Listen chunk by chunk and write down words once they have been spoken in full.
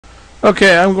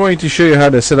Okay, I'm going to show you how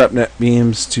to set up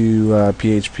Netbeans to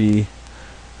PHP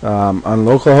on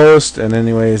localhost. And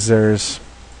anyways,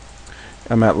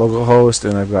 I'm at localhost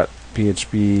and I've got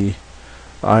PHP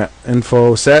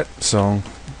info set, so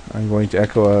I'm going to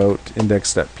echo out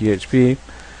index.php,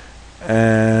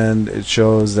 and it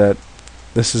shows that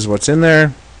this is what's in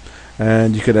there,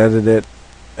 and you could edit it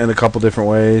in a couple different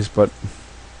ways, but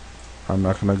I'm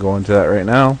not going to go into that right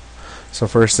now. So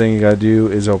first thing you got to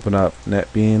do is open up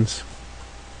Netbeans.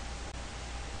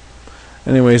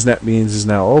 Anyways, Netbeans is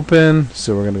now open,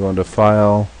 so we're going to go into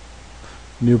File,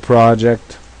 New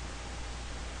Project,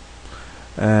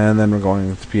 and then we're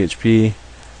going to PHP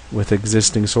with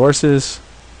existing sources.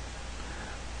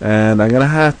 And I'm going to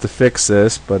have to fix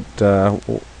this, but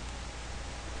we'll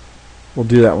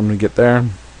do that when we get there.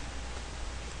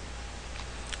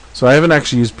 So I haven't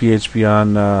actually used PHP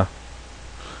on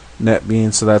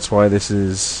Netbeans, so that's why this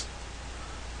is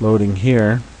loading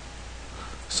here.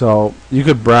 So you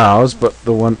could browse, but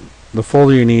the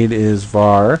folder you need is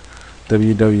var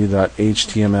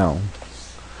www.html,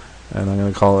 and I'm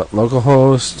going to call it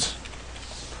localhost,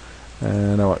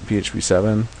 and I want PHP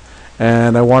 7,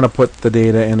 and I want to put the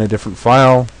data in a different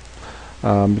file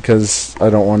because I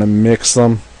don't want to mix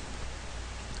them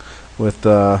with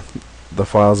the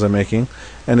files I'm making.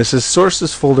 And it says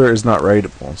sources folder is not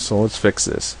writable, so let's fix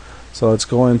this. So let's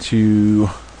go into,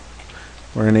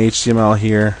 we're in HTML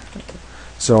here.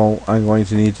 So I'm going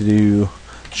to need to do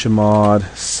chmod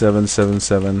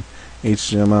 777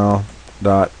 HTML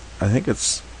dot, I think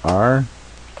it's R.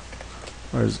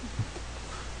 Where's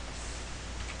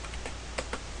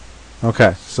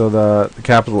okay, so the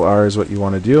capital R is what you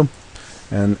want to do,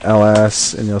 and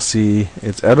ls, and you'll see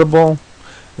it's editable.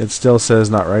 It still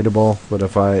says not writable, but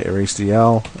if I erase the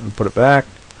L and put it back,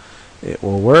 it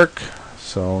will work.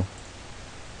 So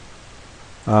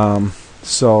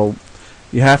so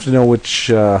you have to know which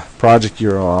project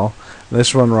URL.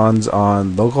 This one runs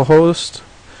on localhost.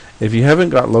 If you haven't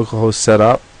got localhost set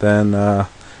up, then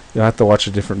you'll have to watch a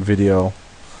different video.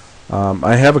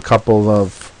 I have a couple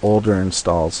of older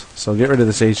installs, so get rid of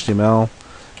this HTML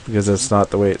because that's not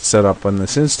the way it's set up on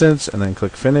this instance, and then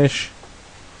click Finish,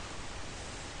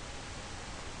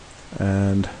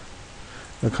 and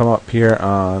it'll come up here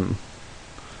on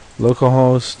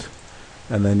localhost,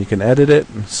 and then you can edit it.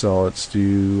 So let's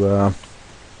do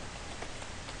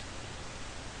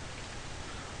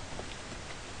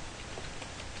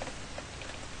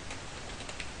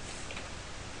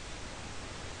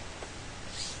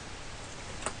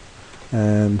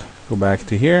and go back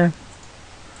to here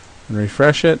and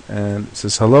refresh it, and it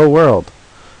says hello world.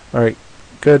 Alright,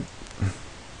 good.